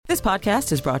This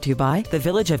podcast is brought to you by the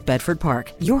Village of Bedford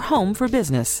Park, your home for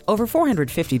business. Over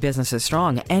 450 businesses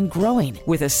strong and growing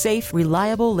with a safe,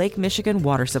 reliable Lake Michigan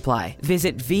water supply.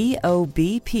 Visit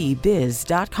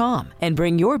VOBPBiz.com and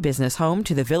bring your business home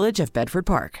to the Village of Bedford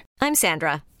Park. I'm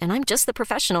Sandra, and I'm just the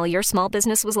professional your small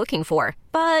business was looking for.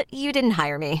 But you didn't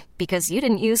hire me because you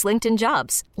didn't use LinkedIn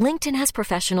Jobs. LinkedIn has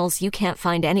professionals you can't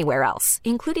find anywhere else,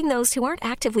 including those who aren't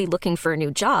actively looking for a new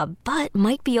job, but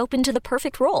might be open to the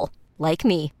perfect role, like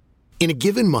me. In a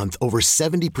given month, over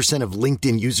 70% of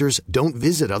LinkedIn users don't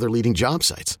visit other leading job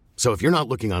sites. So if you're not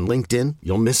looking on LinkedIn,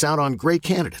 you'll miss out on great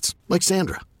candidates like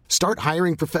Sandra. Start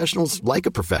hiring professionals like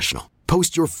a professional.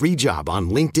 Post your free job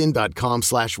on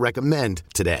linkedin.com/recommend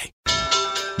today.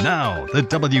 Now, the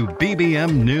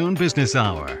WBBM Noon Business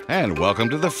Hour. And welcome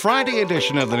to the Friday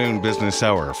edition of the Noon Business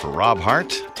Hour. For Rob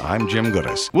Hart, I'm Jim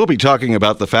Goodis. We'll be talking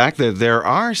about the fact that there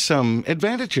are some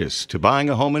advantages to buying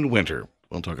a home in winter.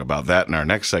 We'll talk about that in our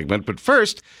next segment. But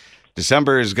first,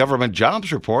 December's government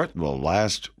jobs report, the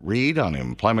last read on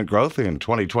employment growth in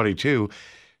 2022,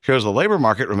 shows the labor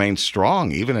market remains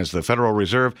strong, even as the Federal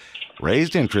Reserve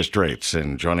raised interest rates.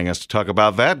 And joining us to talk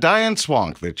about that, Diane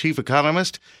Swonk, the chief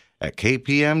economist at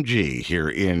KPMG here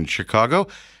in Chicago.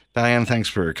 Diane, thanks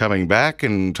for coming back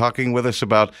and talking with us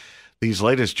about these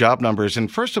latest job numbers.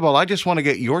 And first of all, I just want to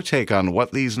get your take on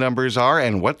what these numbers are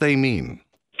and what they mean.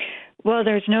 Well,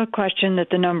 there's no question that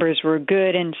the numbers were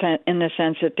good in the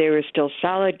sense that they were still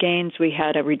solid gains. We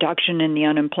had a reduction in the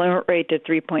unemployment rate to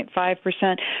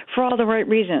 3.5% for all the right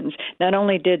reasons. Not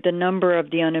only did the number of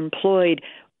the unemployed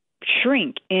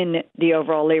shrink in the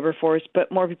overall labor force,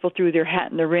 but more people threw their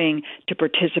hat in the ring to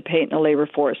participate in the labor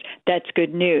force. That's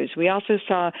good news. We also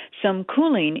saw some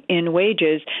cooling in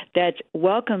wages. That's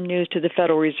welcome news to the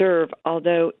Federal Reserve,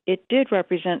 although it did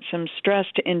represent some stress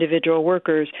to individual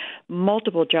workers.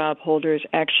 Multiple job holders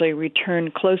actually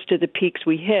returned close to the peaks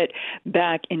we hit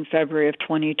back in February of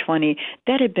 2020.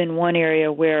 That had been one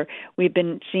area where we've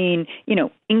been seeing,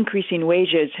 increasing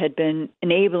wages had been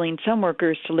enabling some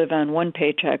workers to live on one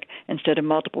paycheck instead of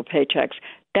multiple paychecks.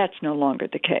 That's no longer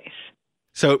the case.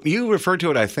 So you referred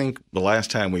to it, I think, the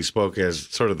last time we spoke as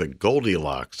sort of the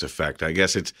Goldilocks effect. I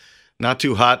guess it's not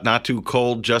too hot, not too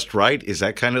cold, just right. Is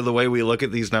that kind of the way we look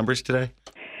at these numbers today?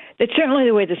 It's certainly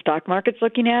the way the stock market's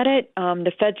looking at it.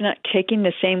 The Fed's not taking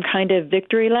the same kind of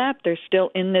victory lap. They're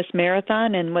still in this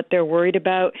marathon, and what they're worried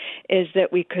about is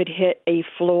that we could hit a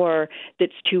floor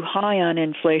that's too high on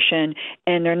inflation,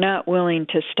 and they're not willing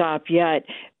to stop yet.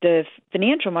 The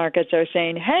financial markets are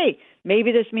saying, hey,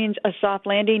 maybe this means a soft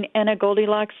landing and a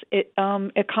Goldilocks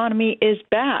economy is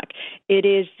back. It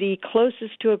is the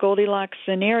closest to a Goldilocks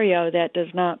scenario that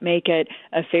does not make it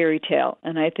a fairy tale.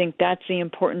 And I think that's the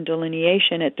important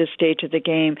delineation at this stage of the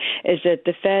game, is that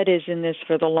the Fed is in this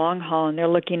for the long haul, and they're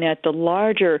looking at the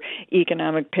larger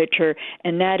economic picture,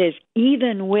 and that is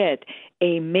even with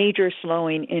a major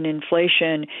slowing in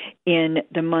inflation in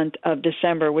the month of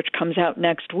December, which comes out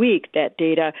next week, that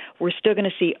data, we're still going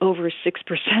to see over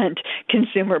 6%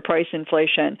 consumer price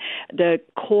inflation. The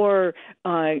core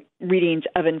readings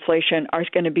of inflation are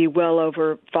going to be well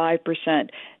over 5%.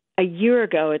 A year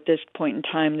ago at this point in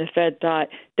time, the Fed thought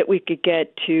that we could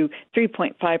get to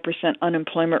 3.5%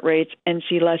 unemployment rates and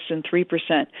see less than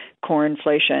 3% core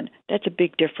inflation. That's a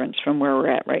big difference from where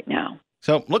we're at right now.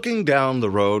 So looking down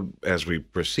the road as we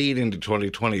proceed into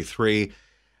 2023,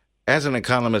 as an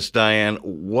economist, Diane,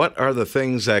 what are the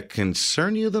things that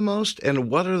concern you the most,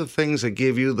 and what are the things that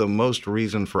give you the most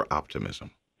reason for optimism?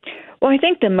 Well, I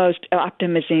think the most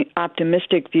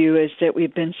optimistic view is that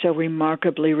we've been so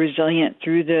remarkably resilient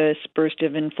through this burst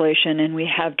of inflation, and we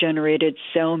have generated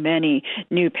so many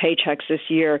new paychecks this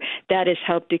year. That has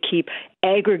helped to keep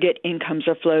aggregate incomes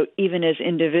afloat, even as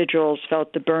individuals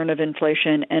felt the burn of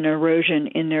inflation and erosion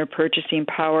in their purchasing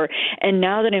power. And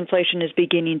now that inflation is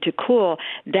beginning to cool,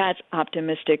 that's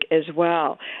optimistic as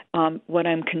well. What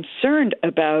I'm concerned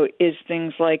about is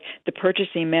things like the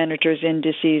purchasing managers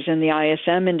indices and the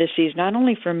ISM indices, not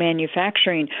only for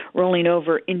manufacturing rolling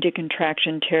over into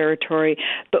contraction territory,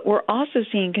 but we're also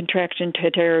seeing contraction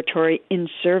territory in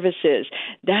services.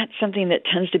 That's something that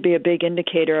tends to be a big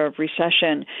indicator of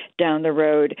recession down the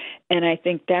road. And I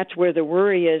think that's where the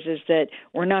worry is that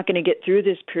we're not going to get through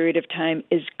this period of time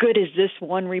as good as this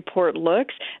one report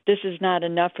looks. This is not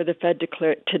enough for the Fed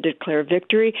to declare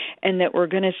victory, and that we're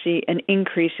going to see an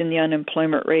increase in the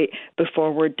unemployment rate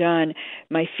before we're done.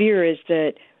 My fear is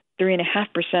that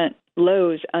 3.5%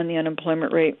 lows on the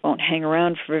unemployment rate won't hang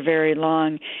around for very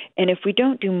long. And if we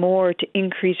don't do more to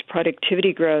increase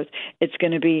productivity growth, it's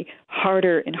going to be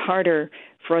harder and harder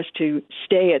for us to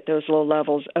stay at those low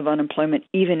levels of unemployment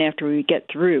even after we get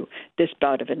through this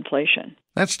bout of inflation.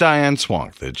 That's Diane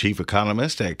Swonk, the chief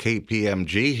economist at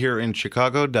KPMG here in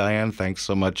Chicago. Diane, thanks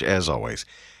so much as always.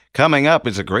 Coming up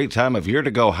is a great time of year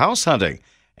to go house hunting,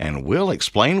 and we'll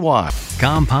explain why.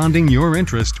 Compounding your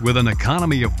interest with an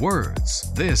economy of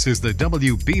words. This is the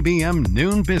WBBM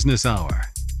Noon Business Hour.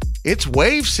 It's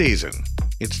wave season.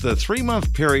 It's the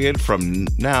 3-month period from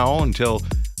now until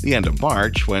the end of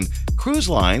March when cruise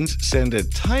lines send a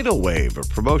tidal wave of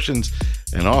promotions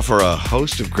and offer a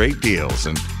host of great deals.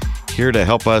 And here to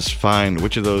help us find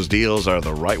which of those deals are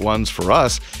the right ones for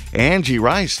us, Angie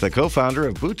Rice, the co-founder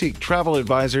of Boutique Travel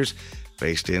Advisors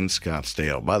based in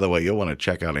Scottsdale. By the way, you'll want to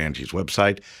check out Angie's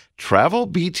website,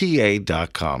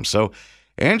 travelbta.com. So,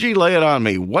 Angie, lay it on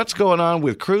me. What's going on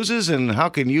with cruises and how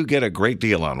can you get a great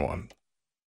deal on one?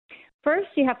 First,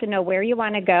 you have to know where you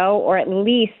want to go, or at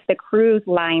least the cruise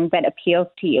line that appeals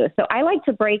to you. So I like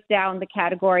to break down the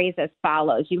categories as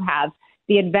follows. You have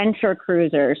the adventure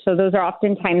cruisers. So those are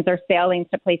oftentimes they're sailing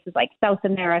to places like South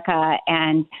America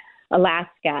and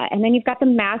Alaska. And then you've got the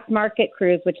mass market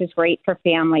cruise, which is great for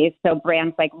families. So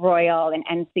brands like Royal and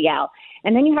NCL.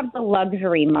 And then you have the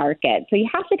luxury market. So you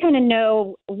have to kind of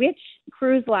know which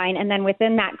cruise line, and then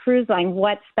within that cruise line,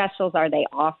 what specials are they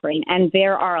offering? And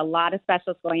there are a lot of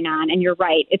specials going on. And you're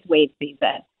right, it's wave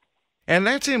season. And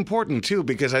that's important, too,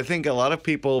 because I think a lot of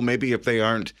people, maybe if they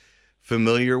aren't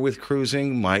familiar with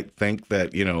cruising, might think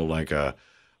that, like a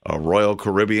Royal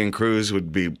Caribbean cruise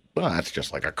would be, well, that's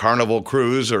just like a Carnival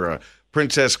cruise or a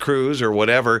Princess cruise or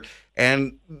whatever.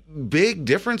 And big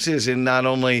differences in not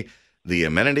only the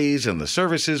amenities and the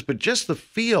services, but just the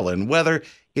feel and whether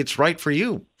it's right for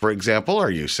you. For example,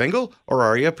 are you single or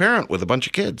are you a parent with a bunch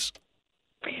of kids?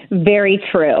 Very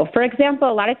true. For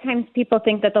example, a lot of times people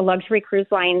think that the luxury cruise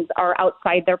lines are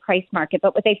outside their price market,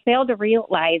 but what they fail to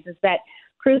realize is that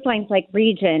cruise lines like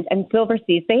Regent and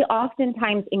Silverseas, they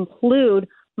oftentimes include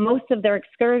most of their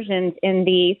excursions in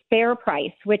the fare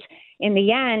price, which in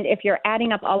the end, if you're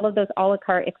adding up all of those a la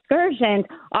carte excursions,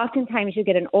 oftentimes you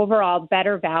get an overall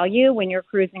better value when you're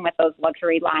cruising with those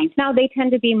luxury lines. Now, they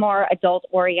tend to be more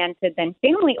adult-oriented than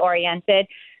family-oriented.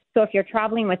 So if you're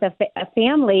traveling with a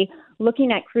family,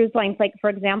 looking at cruise lines like, for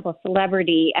example,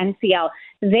 Celebrity, NCL,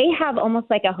 they have almost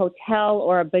like a hotel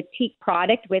or a boutique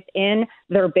product within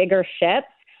their bigger ships.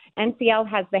 NCL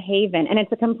has the Haven, and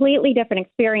it's a completely different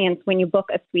experience when you book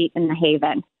a suite in the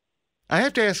Haven. I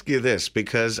have to ask you this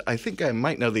because I think I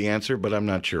might know the answer, but I'm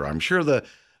not sure. I'm sure the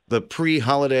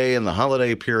pre-holiday and the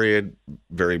holiday period,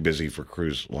 very busy for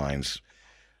cruise lines.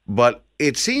 But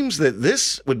it seems that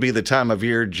this would be the time of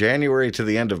year, January to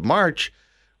the end of March,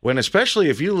 when especially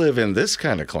if you live in this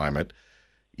kind of climate,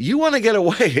 you want to get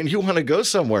away and you want to go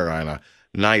somewhere on a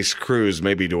nice cruise,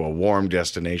 maybe to a warm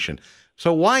destination.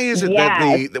 So why is it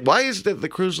that the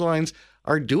cruise lines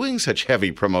are doing such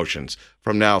heavy promotions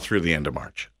from now through the end of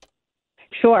March?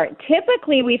 Sure.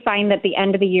 Typically, we find that the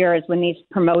end of the year is when these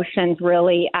promotions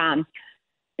really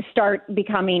start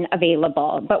becoming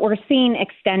available. But we're seeing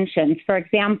extensions. For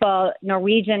example,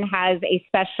 Norwegian has a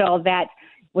special that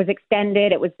was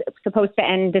extended. It was supposed to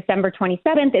end December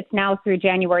 27th. It's now through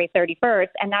January 31st,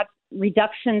 and that's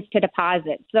reductions to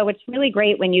deposits. So it's really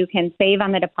great when you can save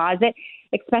on the deposit,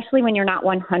 especially when you're not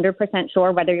 100%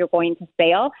 sure whether you're going to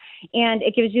sail. And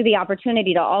it gives you the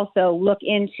opportunity to also look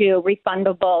into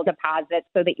refundable deposits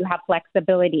so that you have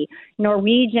flexibility.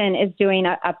 Norwegian is doing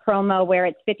a promo where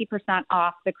it's 50%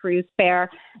 off the cruise fare.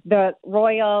 The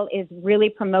Royal is really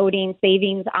promoting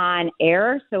savings on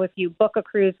air. So if you book a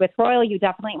cruise with Royal, you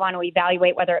definitely want to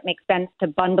evaluate whether it makes sense to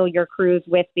bundle your cruise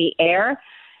with the air.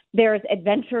 There's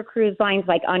adventure cruise lines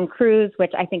like Uncruise,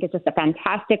 which I think is just a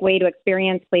fantastic way to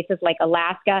experience places like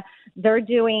Alaska. They're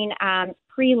doing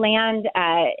pre-land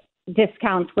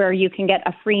discounts where you can get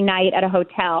a free night at a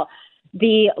hotel.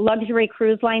 The luxury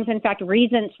cruise lines, in fact,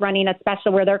 Regent's running a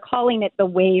special where they're calling it the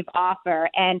Wave Offer,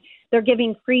 and they're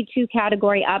giving free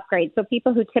 2-category upgrades. So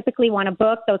people who typically want to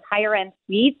book those higher-end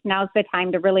suites, now's the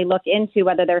time to really look into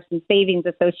whether there's some savings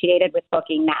associated with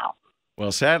booking now.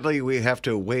 Well, sadly, we have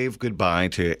to wave goodbye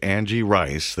to Angie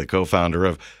Rice, the co-founder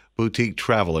of Boutique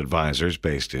Travel Advisors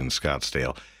based in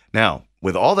Scottsdale. Now,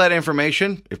 with all that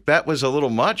information, if that was a little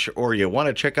much or you want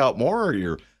to check out more or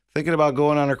you're thinking about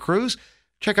going on a cruise,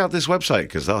 check out this website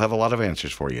because they'll have a lot of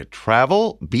answers for you.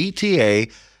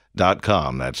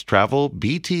 TravelBTA.com. That's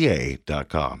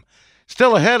TravelBTA.com.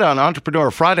 Still ahead on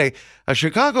Entrepreneur Friday, a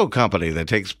Chicago company that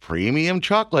takes premium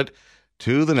chocolate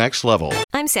to the next level.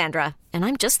 I'm Sandra, and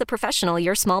I'm just the professional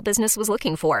your small business was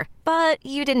looking for. But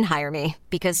you didn't hire me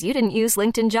because you didn't use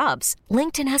LinkedIn Jobs.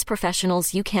 LinkedIn has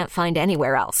professionals you can't find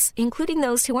anywhere else, including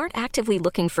those who aren't actively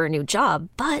looking for a new job,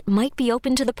 but might be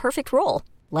open to the perfect role,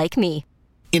 like me.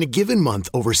 In a given month,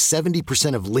 over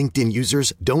 70% of LinkedIn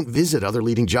users don't visit other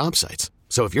leading job sites.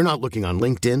 So if you're not looking on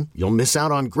LinkedIn, you'll miss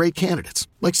out on great candidates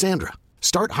like Sandra.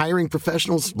 Start hiring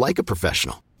professionals like a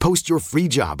professional. Post your free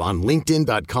job on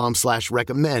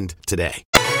linkedin.com/recommend today.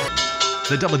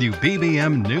 The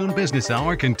WBBM Noon Business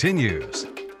Hour continues.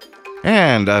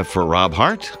 And for Rob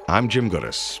Hart, I'm Jim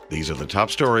Goodis. These are the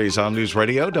top stories on News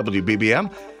Radio WBBM.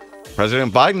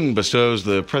 President Biden bestows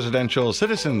the Presidential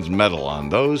Citizens Medal on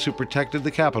those who protected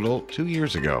the Capitol 2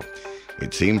 years ago.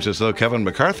 It seems as though Kevin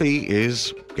McCarthy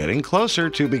is getting closer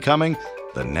to becoming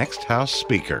the next House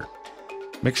Speaker.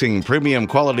 Mixing premium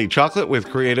quality chocolate with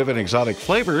creative and exotic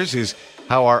flavors is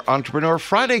how our Entrepreneur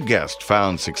Friday guest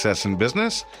found success in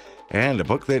business, and a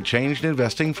book that changed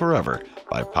investing forever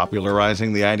by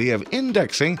popularizing the idea of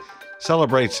indexing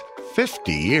celebrates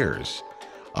 50 years.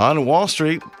 On Wall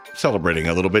Street, celebrating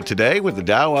a little bit today with the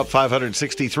Dow up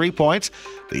 563 points,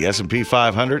 the S&P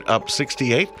 500 up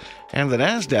 68, and the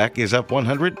Nasdaq is up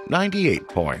 198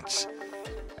 points.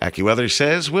 AccuWeather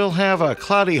says we'll have a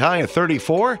cloudy high of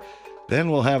 34, then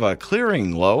we'll have a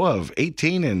clearing low of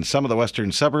 18 in some of the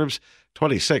western suburbs,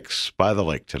 26 by the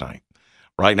lake tonight.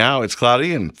 Right now it's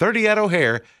cloudy and 30 at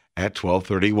O'Hare at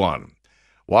 12:31.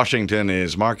 Washington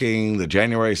is marking the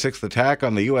January 6th attack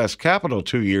on the U.S. Capitol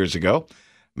 2 years ago.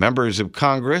 Members of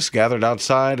Congress gathered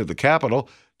outside of the Capitol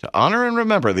to honor and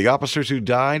remember the officers who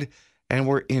died and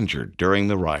were injured during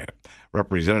the riot.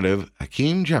 Representative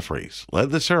Hakeem Jeffries led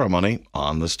the ceremony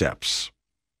on the steps.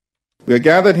 We are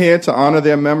gathered here to honor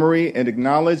their memory and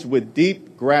acknowledge with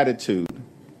deep gratitude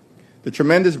the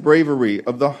tremendous bravery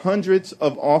of the hundreds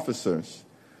of officers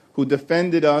who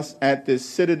defended us at this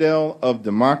citadel of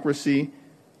democracy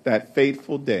that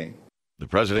fateful day. The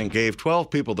president gave 12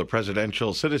 people the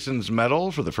Presidential Citizens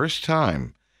Medal for the first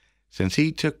time since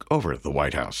he took over the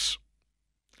White House.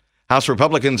 House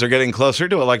Republicans are getting closer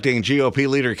to electing GOP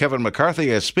leader Kevin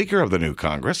McCarthy as Speaker of the new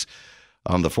Congress.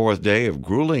 On the fourth day of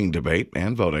grueling debate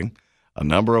and voting, a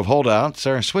number of holdouts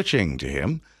are switching to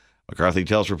him. McCarthy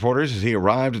tells reporters as he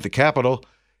arrived at the Capitol,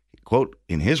 quote,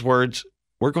 in his words,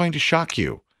 "We're going to shock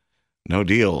you." No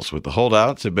deals with the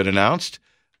holdouts have been announced,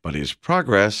 but his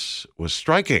progress was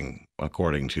striking,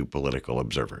 according to political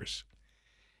observers.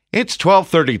 It's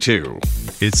 12:32.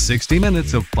 It's 60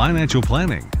 minutes of financial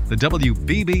planning. The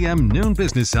WBBM Noon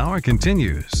Business Hour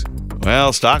continues.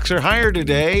 Well, stocks are higher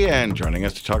today, and joining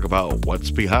us to talk about what's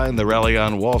behind the rally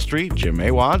on Wall Street, Jim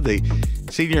Awad, the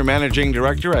Senior Managing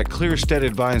Director at Clearstead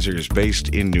Advisors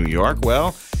based in New York. Well,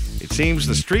 it seems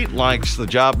the street likes the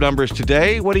job numbers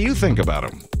today. What do you think about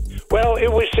them? Well,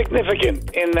 it was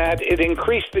significant in that it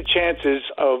increased the chances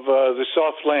of the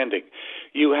soft landing.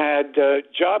 You had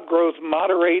job growth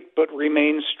moderate but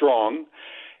remain strong,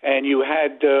 and you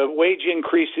had wage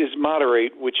increases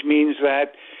moderate, which means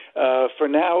that for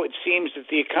now it seems that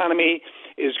the economy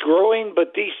is growing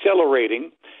but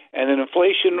decelerating, and that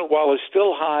inflation, while it's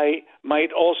still high,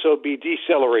 might also be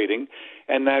decelerating,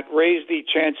 and that raised the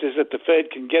chances that the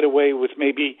Fed can get away with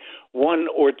maybe one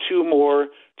or two more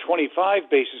 25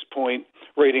 basis point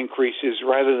rate increases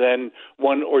rather than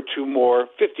one or two more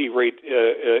 50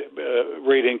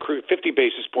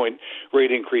 basis point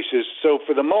rate increases. So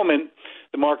for the moment,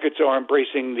 the markets are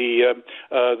embracing the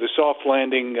soft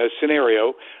landing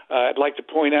scenario. I'd like to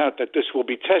point out that this will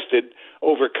be tested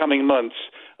over coming months,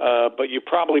 but you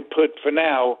probably put for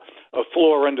now a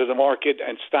floor under the market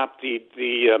and stop the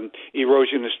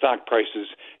erosion of stock prices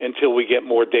until we get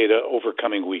more data over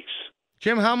coming weeks.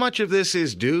 Jim, how much of this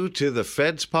is due to the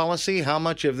Fed's policy? How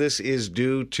much of this is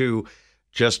due to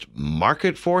just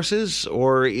market forces?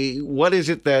 Or what is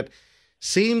it that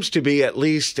seems to be, at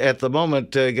least at the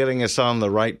moment, getting us on the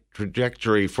right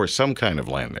trajectory for some kind of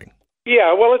landing?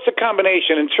 Yeah, well, it's a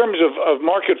combination. In terms of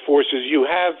market forces, you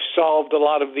have solved a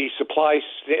lot of the supply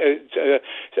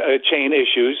chain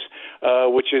issues,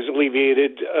 which has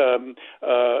alleviated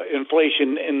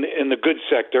inflation in the goods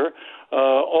sector.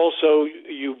 Also,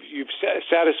 you've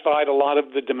satisfied a lot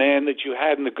of the demand that you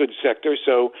had in the goods sector.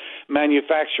 So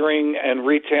manufacturing and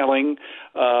retailing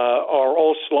are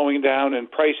all slowing down and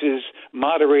prices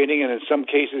moderating and in some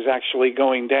cases actually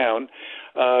going down.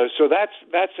 So that's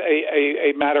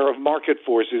a matter of market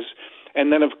forces.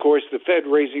 And then, of course, the Fed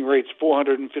raising rates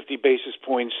 450 basis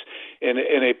points in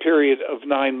a period of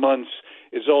 9 months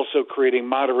is also creating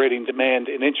moderating demand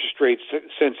in interest rate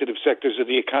sensitive sectors of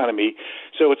the economy.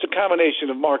 So it's a combination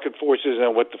of market forces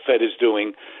and what the Fed is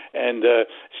doing. And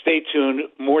stay tuned,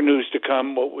 more news to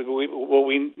come. What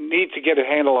we need to get a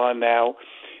handle on now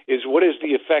is what is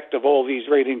the effect of all these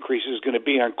rate increases going to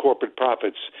be on corporate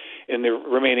profits in the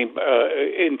remaining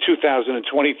in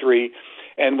 2023.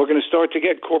 And we're going to start to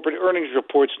get corporate earnings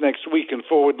reports next week and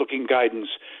forward-looking guidance,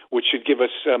 which should give us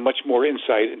much more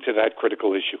insight into that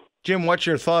critical issue. Jim, what's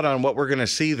your thought on what we're going to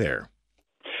see there?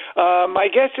 My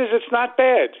guess is it's not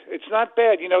bad. It's not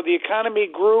bad. You know, the economy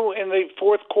grew in the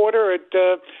fourth quarter at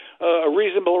a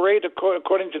reasonable rate,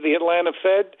 according to the Atlanta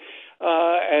Fed.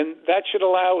 And that should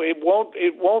allow it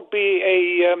won't be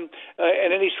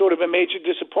any sort of a major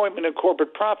disappointment in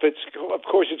corporate profits. Of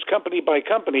course, it's company by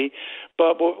company,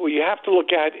 but what you have to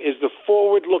look at is the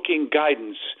forward-looking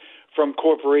guidance from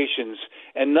corporations,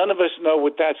 and none of us know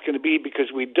what that's going to be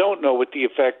because we don't know what the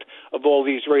effect of all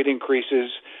these rate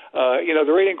increases.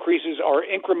 The rate increases are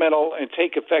incremental and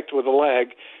take effect with a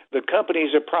lag. The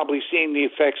companies are probably seeing the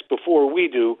effects before we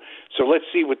do, so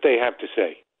let's see what they have to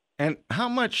say. And how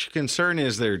much concern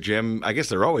is there, Jim? I guess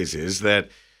there always is, that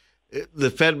the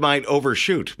Fed might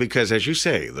overshoot because, as you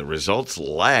say, the results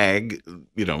lag,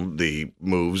 the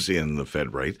moves in the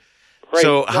Fed rate. Right,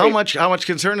 so right. how much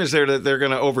concern is there that they're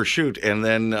going to overshoot? And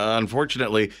then,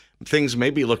 unfortunately, things may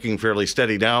be looking fairly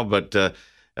steady now, but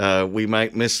we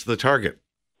might miss the target.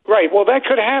 Right. Well, that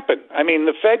could happen. I mean,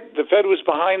 the Fed was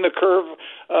behind the curve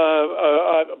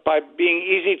by being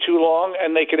easy too long,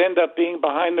 and they could end up being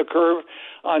behind the curve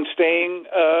on staying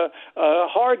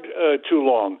hard too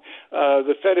long.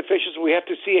 The Fed officials, we have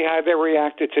to see how they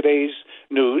react to today's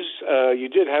news. You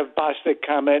did have Bostic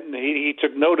comment, and he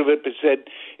took note of it, but said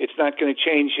it's not going to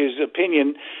change his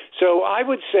opinion. So I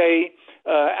would say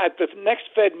at the next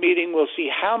Fed meeting, we'll see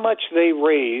how much they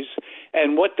raise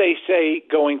and what they say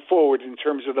going forward in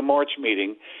terms of the March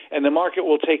meeting. And the market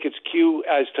will take its cue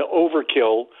as to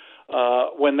overkill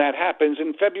when that happens.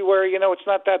 In February, it's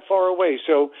not that far away.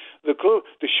 So the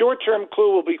short-term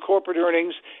clue will be corporate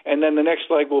earnings, and then the next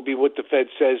leg will be what the Fed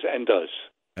says and does.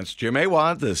 That's Jim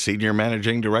Awad, the Senior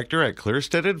Managing Director at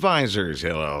Clearstead Advisors,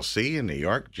 LLC in New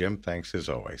York. Jim, thanks as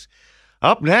always.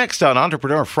 Up next on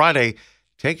Entrepreneur Friday,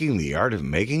 taking the art of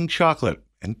making chocolate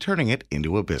and turning it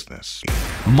into a business.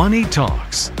 Money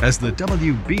Talks as the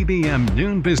WBBM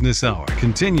Noon Business Hour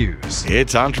continues.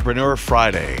 It's Entrepreneur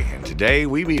Friday, and today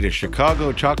we meet a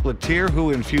Chicago chocolatier who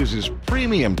infuses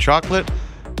premium chocolate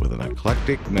with an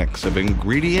eclectic mix of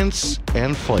ingredients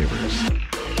and flavors.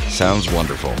 Sounds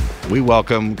wonderful. We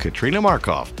welcome Katrina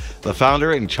Markoff, the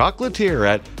founder and chocolatier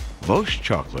at Vosh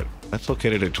Chocolate. That's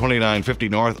located at 2950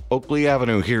 North Oakley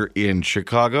Avenue here in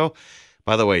Chicago.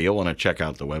 By the way, you'll want to check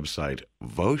out the website,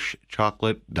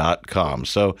 voshchocolate.com.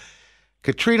 So,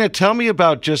 Katrina, tell me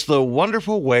about just the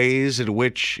wonderful ways in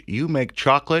which you make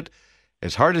chocolate,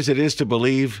 as hard as it is to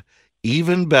believe,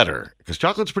 even better. Because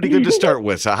chocolate's pretty good to start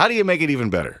with. So how do you make it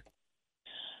even better?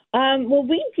 Well,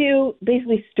 we do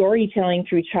basically storytelling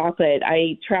through chocolate.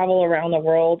 I travel around the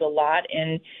world a lot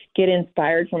and get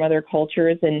inspired from other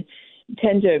cultures and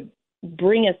tend to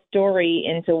bring a story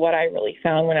into what I really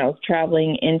found when I was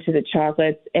traveling into the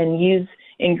chocolates and use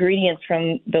ingredients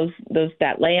from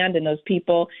that land and those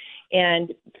people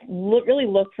and really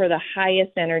look for the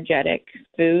highest energetic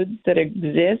foods that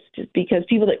exist, because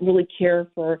people that really care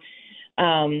for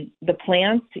the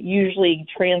plants usually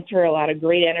transfer a lot of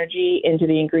great energy into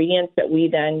the ingredients that we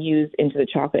then use into the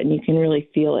chocolate, and you can really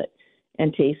feel it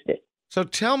and taste it. So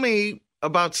tell me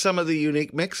about some of the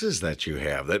unique mixes that you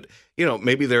have that,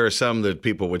 maybe there are some that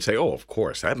people would say, oh, of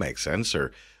course, that makes sense,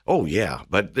 or, oh, yeah,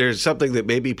 but there's something that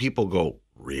maybe people go,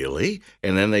 really?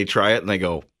 And then they try it and they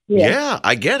go, yeah,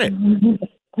 I get it.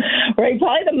 Right.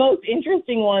 Probably the most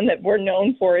interesting one that we're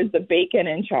known for is the bacon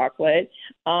and chocolate.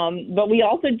 But we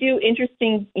also do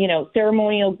interesting,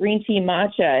 ceremonial green tea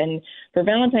matcha. And for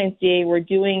Valentine's Day, we're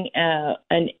doing a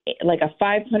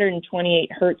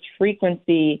 528 hertz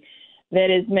frequency that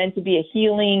is meant to be a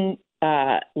healing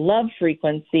love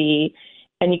frequency.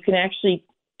 And you can actually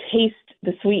taste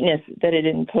the sweetness that it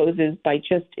imposes by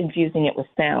just infusing it with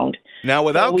sound. Now,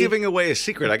 without giving away a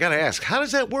secret, I got to ask, how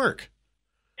does that work?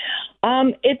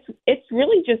 It's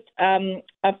really just a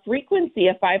frequency,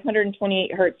 a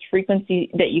 528 hertz frequency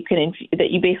that you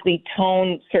basically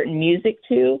tone certain music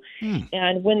to.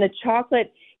 And when the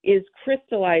chocolate is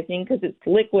crystallizing, because it's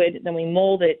liquid, then we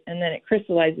mold it and then it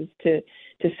crystallizes to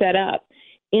set up.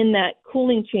 In that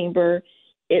cooling chamber,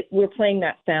 we're playing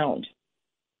that sound.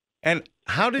 And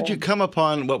how did you come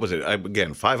upon, what was it,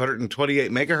 again,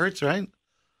 528 megahertz, right?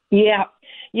 Yeah.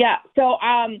 So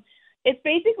it's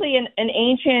basically an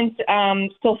ancient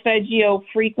solfeggio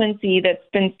frequency that's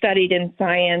been studied in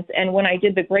science. And when I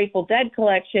did the Grateful Dead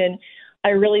collection, I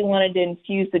really wanted to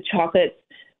infuse the chocolates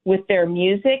with their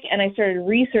music. And I started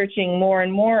researching more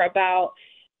and more about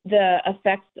the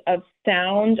effects of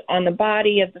sound on the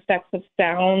body, of the effects of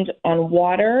sound on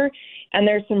water. And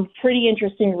there's some pretty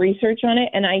interesting research on it.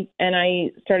 And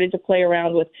I started to play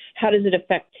around with how does it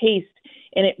affect taste.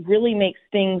 And it really makes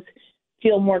things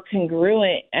feel more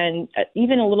congruent and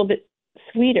even a little bit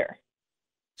sweeter.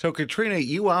 So, Katrina,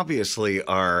 you obviously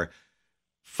are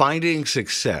finding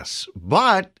success,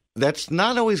 but that's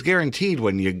not always guaranteed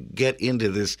when you get into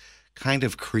this kind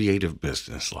of creative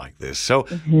business like this. So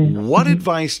what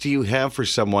advice do you have for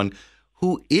someone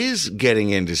who is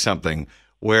getting into something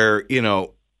where,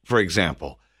 for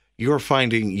example, you're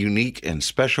finding unique and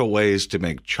special ways to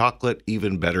make chocolate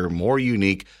even better, more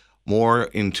unique, more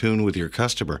in tune with your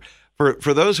customer?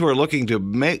 For those who are looking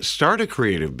to start a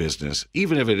creative business,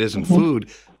 even if it isn't food,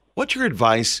 what's your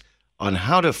advice on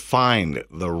how to find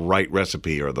the right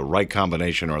recipe or the right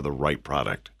combination or the right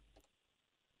product?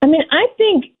 I mean, I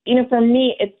think, for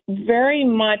me, it's very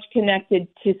much connected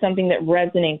to something that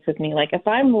resonates with me. Like if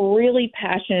I'm really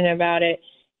passionate about it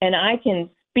and I can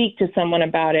speak to someone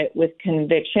about it with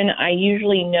conviction, I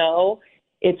usually know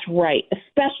it's right,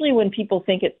 especially when people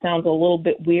think it sounds a little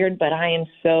bit weird, but I am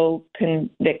so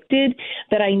convicted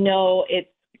that I know it's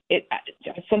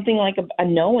something like a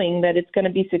knowing that it's going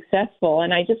to be successful.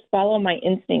 And I just follow my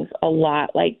instincts a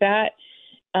lot like that.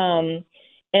 And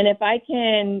if I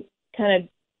can kind of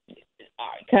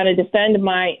defend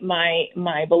my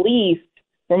belief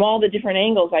from all the different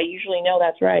angles, I usually know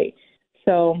that's right.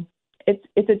 So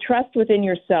it's a trust within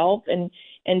yourself and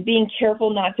being careful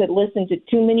not to listen to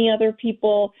too many other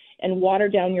people and water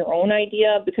down your own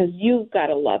idea, because you've got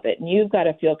to love it and you've got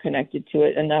to feel connected to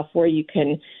it enough where you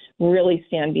can really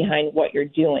stand behind what you're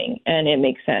doing and it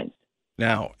makes sense.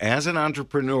 Now, as an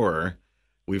entrepreneur,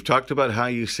 we've talked about how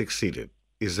you succeeded.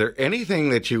 Is there anything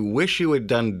that you wish you had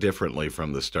done differently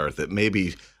from the start that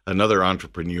maybe another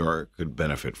entrepreneur could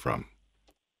benefit from?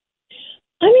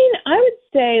 I mean, I would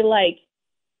say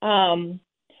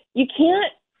you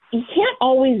can't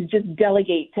always just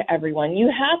delegate to everyone. You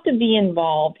have to be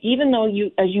involved, even though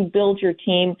as you build your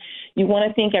team, you want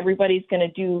to think everybody's going to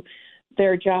do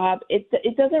their job. It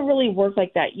doesn't really work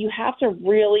like that. You have to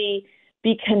really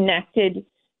be connected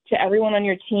to everyone on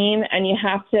your team, and you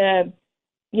have to,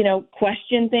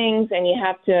 question things, and you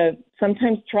have to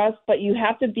sometimes trust, but you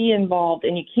have to be involved,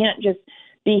 and you can't just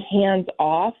be hands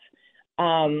off.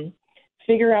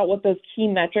 Figure out what those key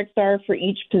metrics are for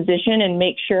each position and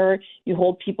make sure you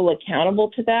hold people accountable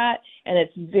to that, and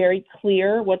it's very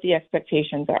clear what the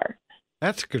expectations are.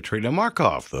 That's Katrina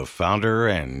Markoff, the founder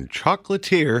and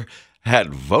chocolatier at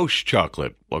Vosh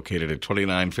Chocolate, located at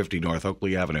 2950 North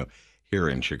Oakley Avenue here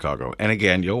in Chicago. And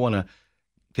again, you'll want to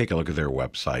take a look at their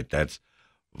website. That's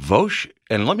Vosh,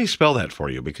 and let me spell that for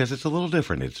you because it's a little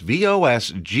different. It's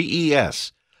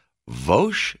VOSGES,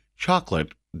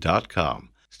 VoshChocolate.com.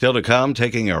 Still to come,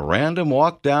 taking a random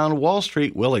walk down Wall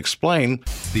Street, we'll explain.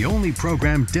 The only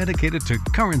program dedicated to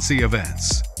currency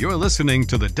events. You're listening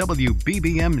to the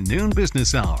WBBM Noon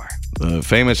Business Hour. The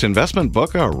famous investment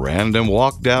book, A Random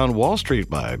Walk Down Wall Street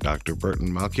by Dr.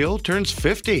 Burton Malkiel, turns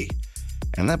 50.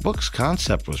 And that book's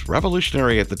concept was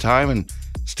revolutionary at the time and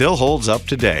still holds up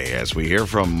today, as we hear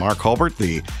from Mark Hulbert,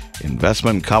 the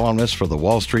investment columnist for the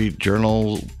Wall Street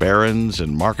Journal, Barron's,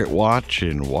 and Market Watch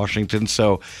in Washington.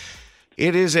 So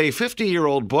it is a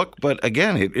 50-year-old book, but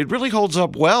again, it really holds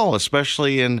up well,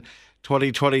 especially in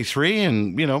 2023.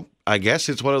 And, I guess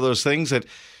it's one of those things that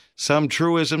some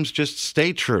truisms just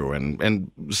stay true,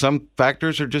 and some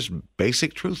factors are just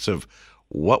basic truths of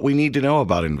what we need to know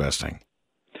about investing.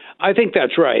 I think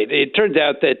that's right. It turns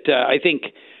out that I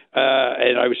think,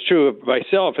 and I was true of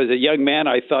myself as a young man,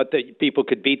 I thought that people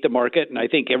could beat the market, and I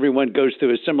think everyone goes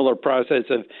through a similar process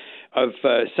of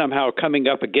somehow coming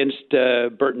up against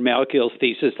Burton Malkiel's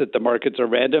thesis that the markets are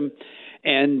random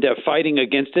and fighting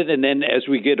against it. And then as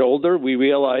we get older, we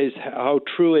realize how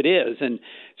true it is. And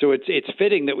so it's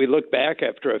fitting that we look back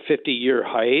after a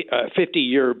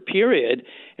 50-year period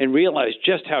and realize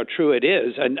just how true it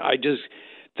is. And I just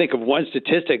think of one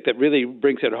statistic that really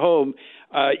brings it home.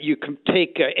 You can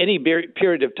take any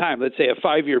period of time, let's say a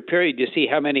 5-year period, you see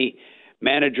how many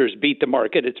managers beat the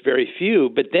market. It's very few.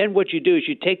 But then what you do is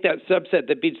you take that subset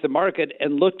that beats the market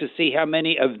and look to see how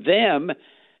many of them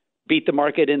beat the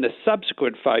market in the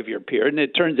subsequent 5-year period. And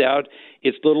it turns out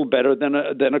it's little better than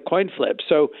a coin flip.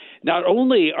 So not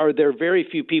only are there very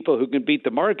few people who can beat the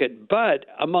market, but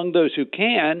among those who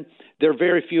can, there are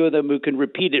very few of them who can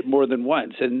repeat it more than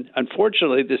once. And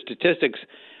unfortunately, the statistics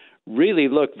really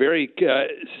look very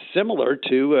similar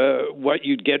to what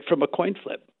you'd get from a coin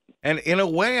flip. And in a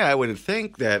way, I would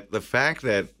think that the fact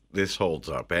that this holds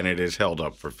up, and it has held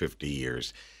up for 50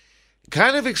 years,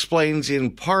 kind of explains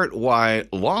in part why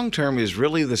long-term is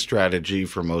really the strategy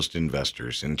for most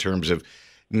investors in terms of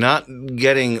not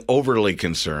getting overly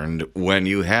concerned when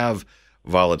you have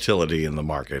volatility in the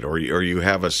market or you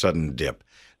have a sudden dip,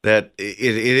 that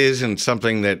it isn't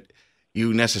something that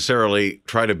you necessarily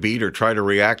try to beat or try to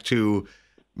react to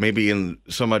maybe in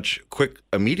so much quick,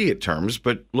 immediate terms,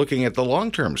 but looking at the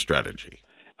long-term strategy.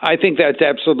 I think that's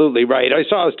absolutely right. I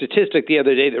saw a statistic the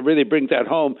other day that really brings that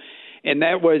home, and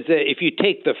that was if you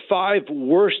take the 5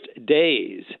 worst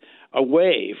days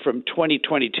away from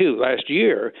 2022 last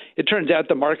year, it turns out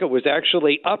the market was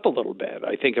actually up a little bit.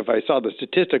 I think if I saw the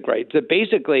statistic right, so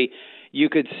basically you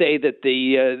could say that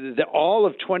the all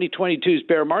of 2022's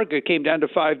bear market came down to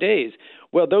 5 days.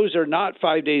 Well, those are not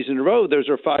 5 days in a row. Those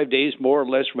are 5 days more or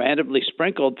less randomly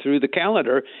sprinkled through the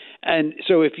calendar. And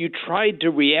so if you tried to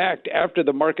react after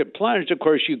the market plunged, of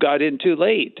course, you got in too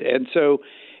late. And so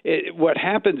what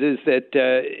happens is that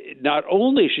not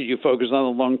only should you focus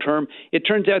on the long term, it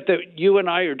turns out that you and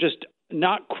I are just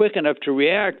not quick enough to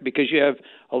react because you have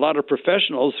a lot of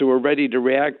professionals who are ready to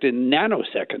react in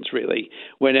nanoseconds, really,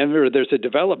 whenever there's a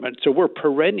development. So we're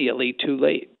perennially too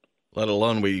late. Let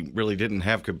alone we really didn't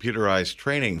have computerized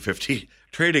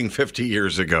trading 50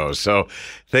 years ago. So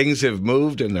things have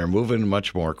moved, and they're moving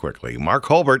much more quickly. Mark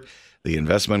Holbert, the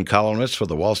investment columnist for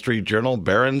the Wall Street Journal,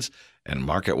 Barron's, and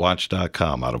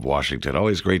MarketWatch.com out of Washington.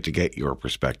 Always great to get your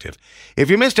perspective.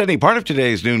 If you missed any part of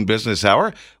today's Noon Business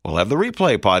Hour, we'll have the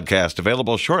replay podcast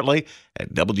available shortly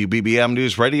at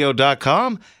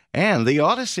WBBMNewsRadio.com and the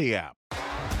Odyssey app.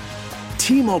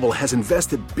 T-Mobile has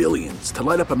invested billions to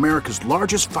light up America's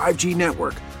largest 5G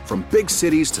network, from big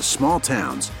cities to small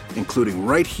towns, including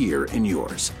right here in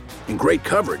yours. And great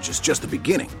coverage is just the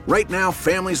beginning. Right now,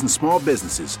 families and small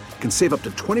businesses can save up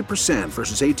to 20%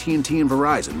 versus AT&T and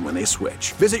Verizon when they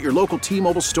switch. Visit your local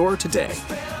T-Mobile store today.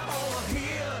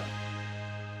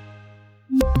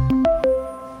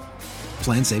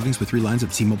 Plan savings with 3 lines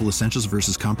of T-Mobile Essentials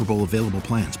versus comparable available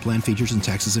plans. Plan features and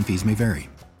taxes and fees may vary.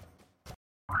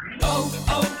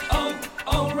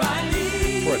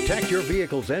 Protect your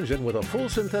vehicle's engine with a full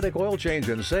synthetic oil change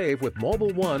and save with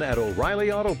Mobil 1 at O'Reilly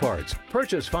Auto Parts.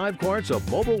 Purchase 5 quarts of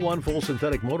Mobil 1 full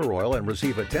synthetic motor oil and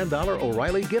receive a $10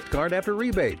 O'Reilly gift card after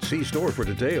rebate. See store for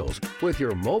details. With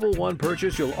your Mobil 1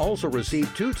 purchase, you'll also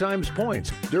receive 2 times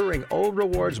points during O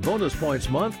Rewards Bonus Points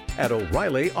Month at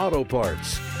O'Reilly Auto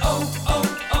Parts.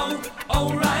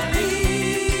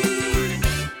 O'Reilly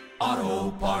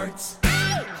Auto Parts.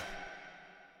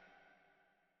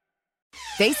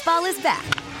 Baseball is back,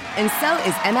 and so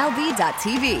is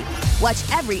MLB.tv.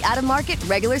 Watch every out-of-market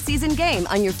regular season game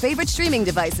on your favorite streaming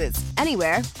devices,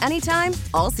 anywhere, anytime,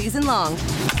 all season long.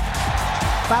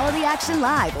 Follow the action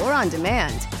live or on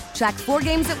demand. Track 4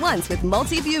 games at once with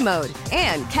multi-view mode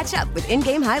and catch up with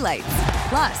in-game highlights.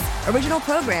 Plus, original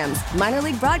programs, minor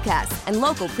league broadcasts, and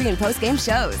local pre- and post-game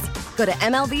shows. Go to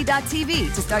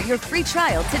MLB.tv to start your free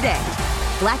trial today.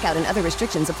 Blackout and other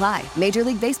restrictions apply. Major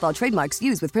League Baseball trademarks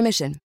used with permission.